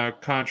interesting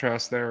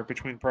contrast there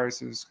between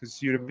prices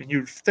because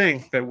you'd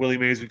think that Willie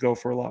Mays would go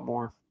for a lot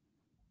more.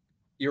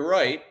 You're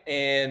right.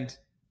 And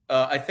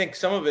I think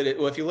some of it.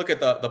 Well, if you look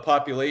at the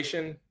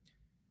population,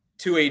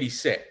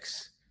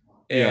 286,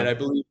 and Yeah, I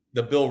believe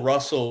the Bill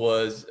Russell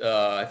was.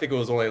 I think it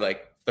was only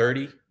like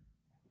 30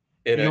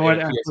 in you know a what?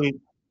 PS.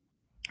 Actually,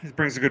 this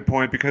brings a good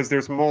point because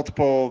there's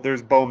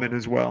Bowman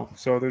as well,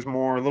 so there's a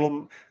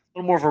little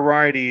more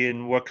variety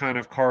in what kind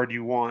of card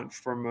you want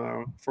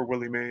from for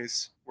Willie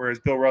Mays, whereas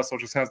Bill Russell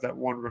just has that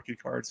one rookie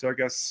card. So I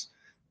guess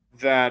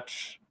that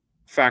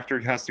factor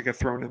has to get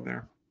thrown in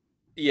there.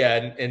 Yeah,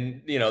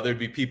 and there'd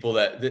be people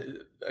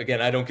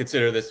again, I don't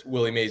consider this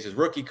Willie Mays'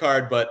 rookie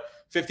card, but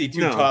 52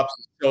 No, tops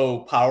is so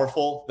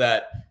powerful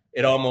that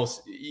it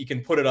almost you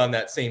can put it on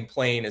that same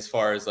plane as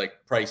far as like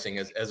pricing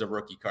as a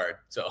rookie card.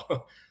 So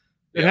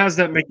it yeah. has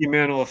that Mickey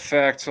Mantle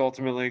effect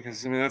ultimately,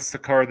 because I mean that's the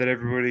card that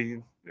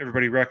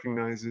everybody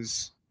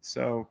recognizes.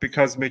 So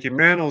because Mickey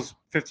Mantle's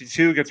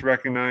 52 gets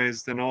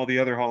recognized, then all the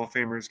other Hall of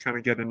Famers kind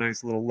of get a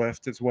nice little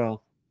lift as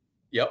well.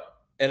 Yep.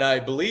 And I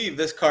believe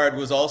this card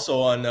was also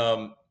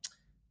on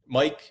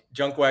Mike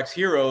Junkwax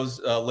Heroes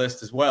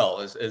list as well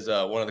as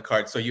one of the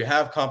cards. So you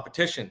have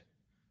competition,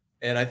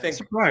 and I I'm think this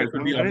surprised.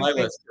 would be on my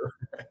list.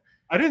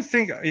 I didn't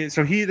think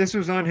so. This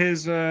was on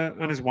his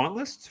want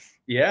list.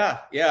 Yeah.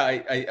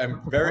 I'm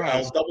I'm very.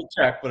 I'll surprised. double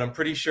check, but I'm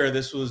pretty sure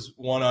this was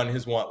one on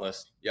his want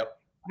list. Yep.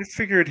 I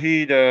figured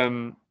he'd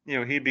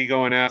be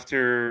going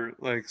after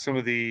like some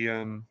of the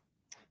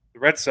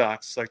Red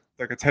Sox, like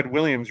a Ted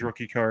Williams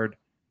rookie card.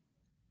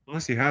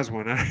 Unless he has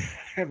one, I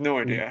have no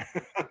idea.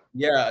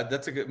 Yeah,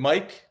 that's a good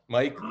Mike,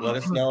 let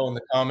us know in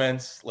the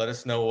comments. Let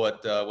us know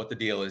what the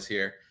deal is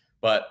here.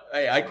 But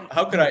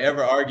how could I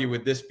ever argue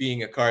with this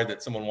being a card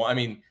that someone wants? I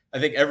mean, I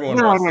think everyone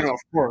No, wants no, this. no. Of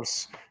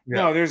course,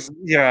 Yeah.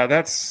 no.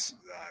 That's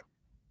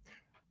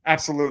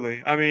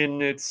absolutely. I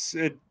mean,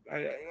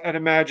 I'd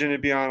imagine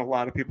it'd be on a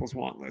lot of people's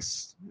want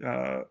lists.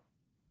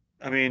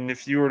 I mean,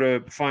 if you were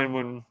to find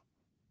one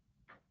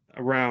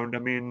around, I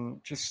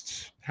mean,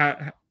 just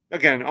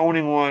again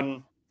owning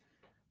one,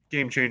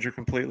 game changer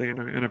completely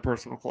in a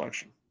personal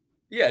collection.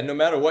 Yeah, no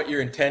matter what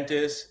your intent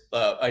is,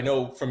 I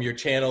know from your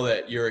channel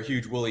that you're a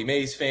huge Willie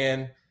Mays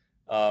fan.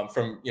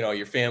 From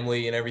your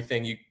family and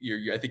everything,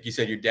 I think you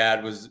said your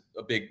dad was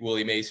a big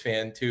Willie Mays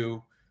fan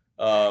too.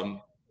 Yeah,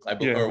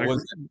 or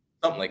was it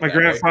something like my that,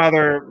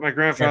 right?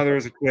 grandfather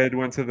as a kid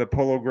went to the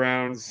polo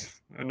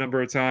grounds a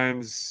number of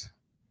times.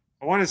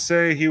 I want to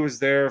say he was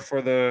there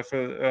for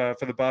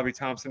the Bobby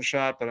Thompson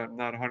shot, but I'm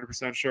not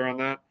 100% sure on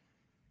that.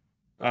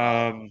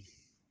 Um,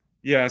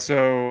 yeah,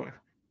 so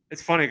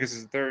it's funny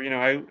because there,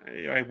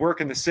 I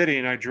work in the city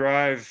and I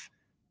drive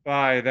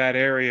by that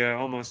area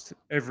almost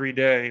every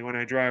day when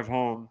I drive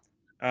home,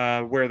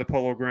 where the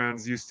polo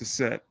grounds used to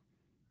sit,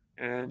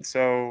 and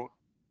so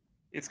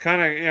it's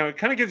kind of it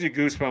kind of gives you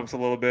goosebumps a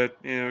little bit,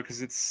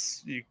 because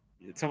it's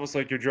almost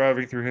like you're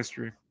driving through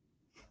history.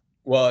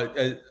 Well,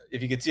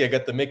 if you can see, I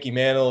got the Mickey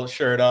Mantle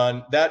shirt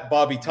on. That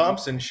Bobby Mhm.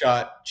 Thompson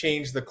shot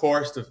changed the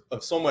course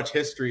of so much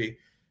history.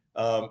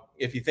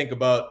 If you think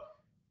about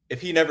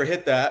if he never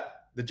hit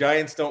that, the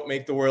Giants don't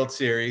make the World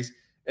Series,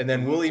 and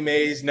then Mhm. Willie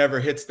Mays never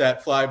hits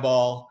that fly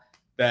ball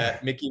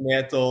that Mickey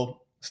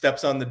Mantle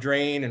steps on the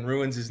drain and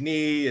ruins his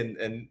knee,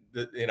 and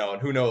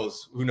who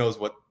knows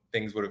what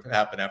things would have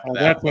happened after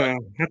that. But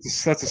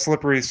That's a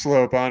slippery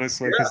slope,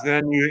 honestly, because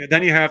yeah,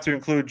 then you have to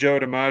include Joe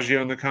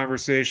DiMaggio in the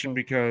conversation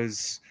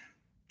because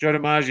Joe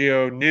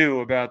DiMaggio knew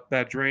about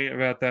that drain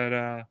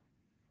that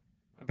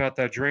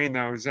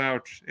was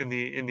out in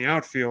the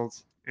outfield,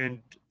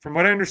 and from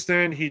what I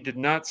understand, he did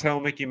not tell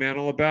Mickey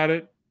Mantle about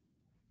it.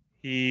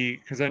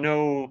 Because I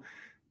know,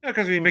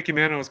 because Mickey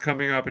Mantle was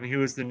coming up, and he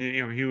was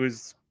he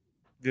was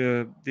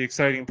the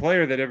exciting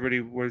player that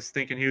everybody was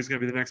thinking he was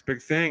going to be the next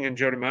big thing, and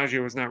Joe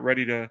DiMaggio was not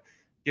ready to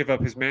give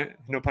up his man.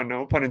 No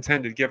pun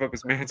intended. Give up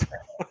his mantle.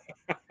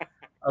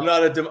 I'm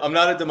not a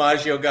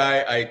DiMaggio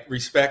guy. I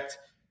respect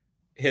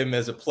him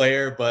as a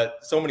player, but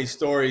so many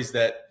stories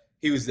that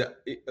he was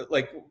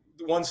like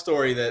one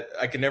story that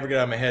I can never get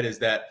out of my head is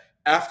that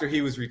after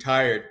he was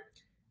retired,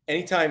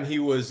 anytime he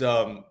was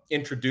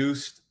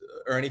introduced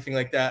or anything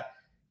like that,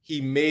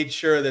 he made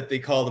sure that they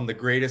called him the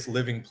greatest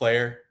living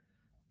player.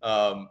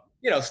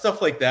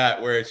 Stuff like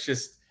that, where it's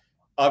just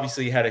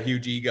obviously he had a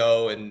huge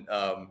ego and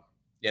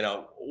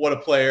what a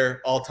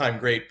player, all time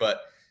great.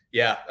 But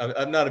yeah,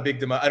 I'm not a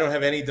big. I don't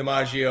have any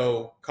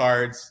DiMaggio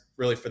cards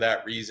really for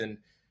that reason.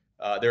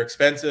 They're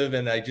expensive,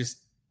 and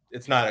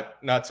it's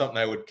not something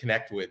I would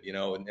connect with,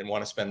 and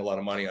want to spend a lot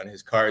of money on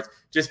his cards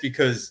just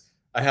because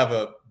I have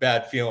a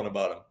bad feeling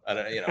about him. I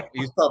don't,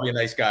 he's probably a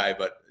nice guy,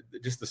 but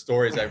just the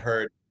stories I've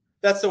heard,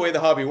 that's the way the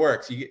hobby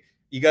works.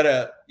 You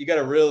gotta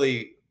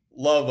really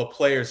love a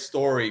player's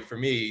story for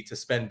me to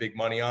spend big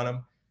money on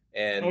him, Oh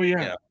and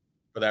yeah,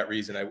 for that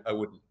reason, I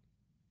wouldn't.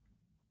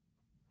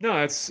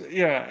 no, it's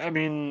yeah. I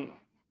mean,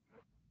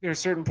 there's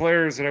certain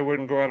players that I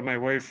wouldn't go out of my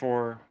way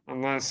for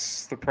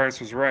unless the price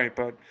was right.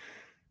 But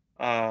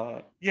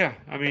yeah,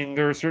 I mean,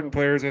 there are certain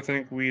players I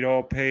think we'd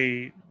all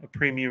pay a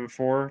premium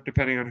for,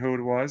 depending on who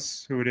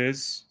it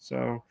is.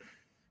 So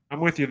I'm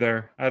with you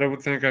there. I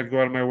don't think I'd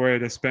go out of my way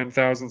to spend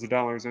thousands of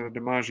dollars on a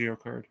DiMaggio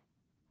card.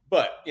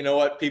 But you know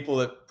what?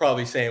 People are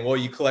probably saying, "Well,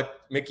 you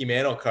collect Mickey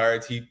Mantle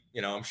cards."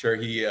 I'm sure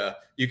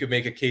you could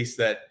make a case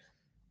that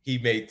he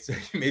made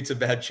he made some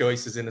bad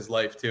choices in his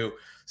life too.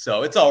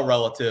 So it's all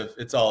relative.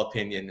 It's all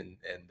opinion and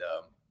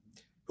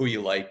who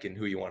you like and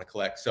who you want to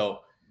collect.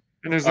 So,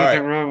 And there's all right,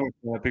 nothing wrong with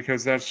that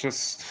because that's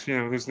just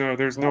there's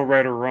no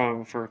right or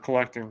wrong for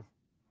collecting.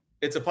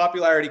 it's a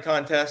popularity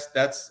contest.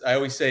 I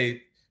always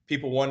say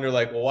people wonder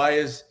like, well, why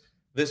is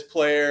this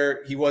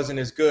player, he wasn't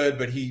as good,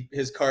 but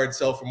his cards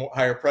sell for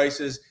higher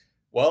prices.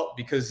 Well,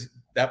 because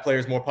that player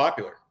is more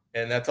popular,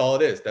 and that's all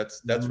it is.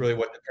 That's Mhm. really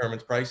what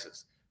determines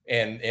prices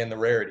and the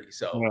rarity.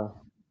 So,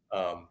 Yeah.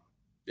 um,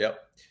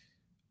 yep.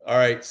 All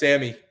right,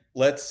 Sammy.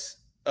 Let's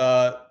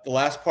the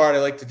last part I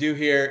like to do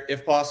here,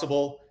 if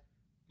possible.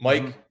 Mhm.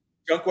 Mike,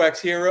 Junkwax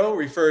Hero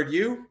referred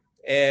you,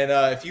 and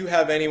if you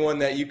have anyone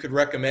that you could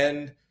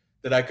recommend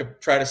that I could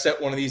try to set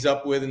one of these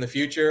up with in the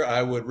future,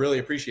 I would really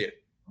appreciate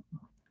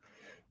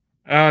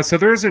it. So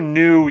there's a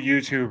new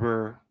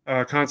YouTuber,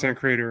 content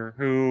creator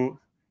who,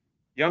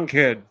 young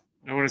kid,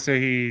 I want to say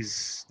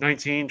he's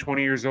 19,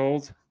 20 years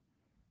old.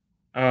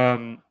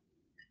 Um,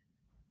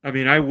 I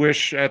mean, I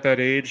wish at that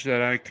age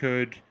that I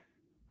could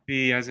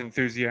be as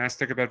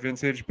enthusiastic about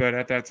vintage, but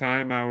at that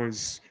time I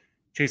was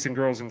chasing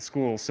girls in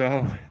school.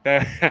 So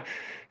that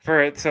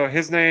for it, so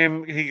his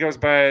name, he goes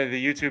by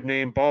the YouTube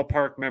name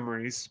Ballpark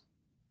Memories,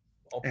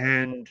 Ballpark.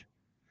 and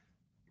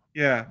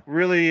yeah,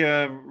 really,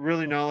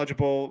 really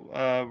knowledgeable,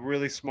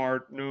 really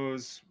smart,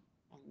 knows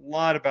a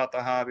lot about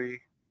the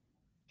hobby,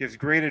 gives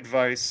great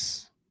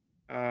advice,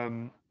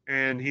 and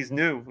he's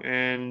new,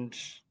 and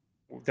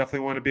definitely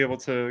want to be able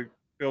to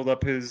build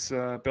up his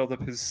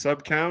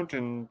sub count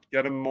and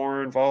get him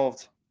more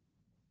involved.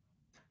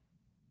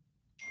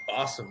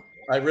 Awesome.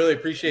 I really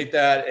appreciate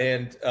that.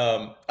 And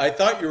I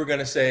thought you were going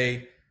to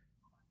say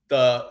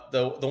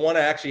the one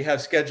I actually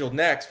have scheduled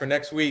next for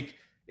next week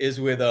is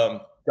with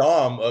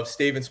Dom of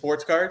Staven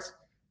Sports Cards.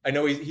 I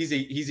know he's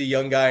a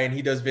young guy and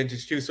he does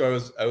vintage too. So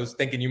I was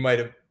thinking you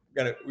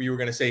were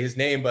gonna say his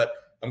name, but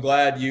I'm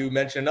glad you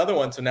mentioned another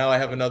one. So now I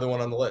have another one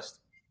on the list.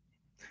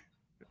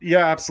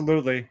 Yeah,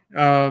 absolutely.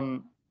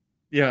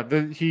 Yeah,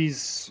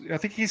 I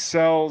think he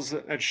sells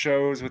at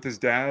shows with his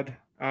dad,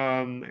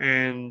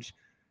 and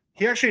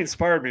he actually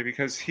inspired me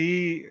because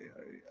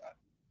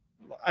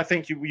I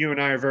think you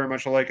and I are very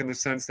much alike in the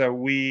sense that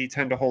we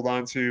tend to hold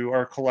on to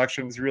our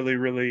collections really,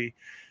 really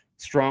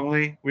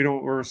strongly. We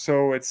don't.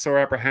 It's so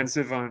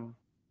apprehensive on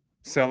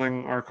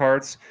selling our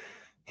cards.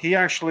 He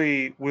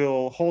actually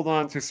will hold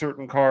on to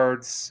certain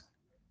cards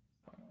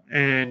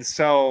and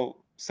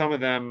sell some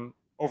of them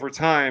over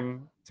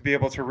time to be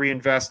able to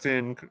reinvest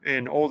in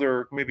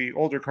maybe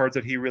older cards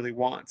that he really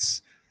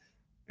wants.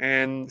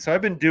 And so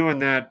I've been doing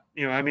that.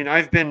 I mean,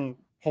 I've been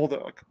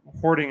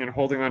hoarding and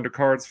holding onto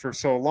cards for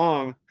so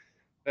long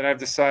that I've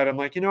decided I'm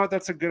like, you know what,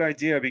 that's a good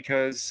idea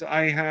because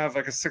I have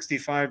like a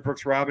 65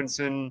 Brooks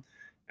Robinson,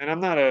 and I'm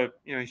not a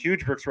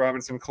huge Brooks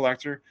Robinson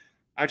collector.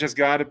 I just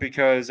got it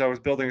because I was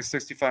building a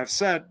 65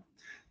 set,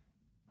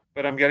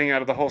 but I'm getting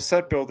out of the whole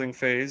set building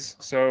phase.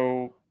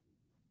 So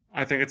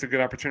I think it's a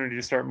good opportunity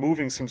to start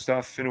moving some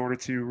stuff in order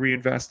to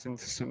reinvest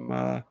into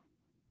some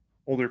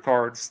older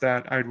cards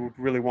that I would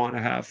really want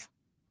to have.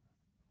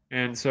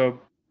 And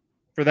so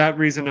for that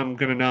reason, I'm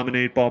going to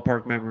nominate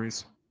Ballpark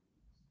Memories.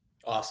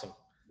 Awesome.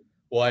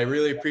 Well, I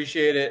really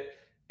appreciate it.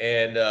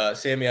 And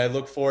Sammy, I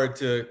look forward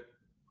to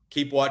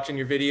keep watching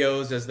your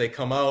videos as they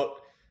come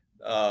out.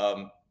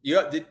 You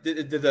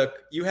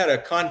had a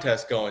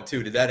contest going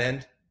too. Did that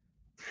end?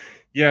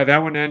 Yeah,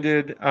 that one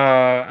ended.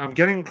 I'm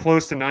getting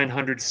close to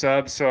 900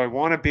 subs, so I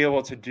want to be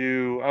able to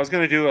do. I was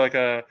going to do like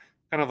a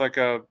kind of like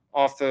a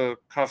off the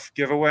cuff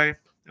giveaway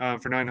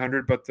for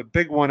 900, but the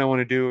big one I want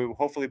to do,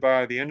 hopefully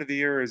by the end of the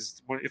year,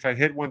 is if I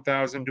hit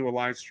 1,000, do a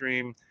live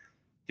stream,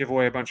 give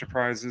away a bunch of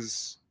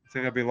prizes. I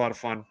think that'd be a lot of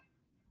fun.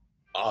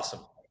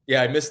 Awesome.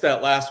 Yeah, I missed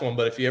that last one,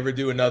 but if you ever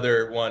do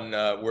another one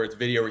where it's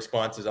video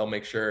responses, I'll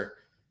make sure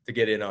to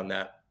get in on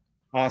that.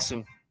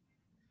 Awesome.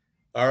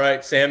 All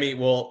right, Sammy.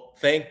 Well,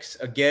 thanks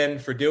again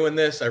for doing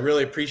this. I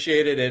really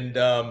appreciate it.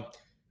 And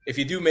if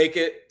you do make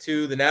it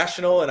to the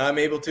national, and I'm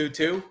able to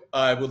too,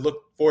 I would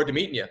look forward to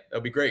meeting you.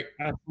 That'd be great.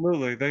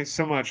 Absolutely. Thanks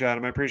so much,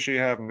 Adam. I appreciate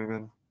you having me,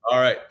 man. All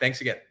right. Thanks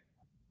again.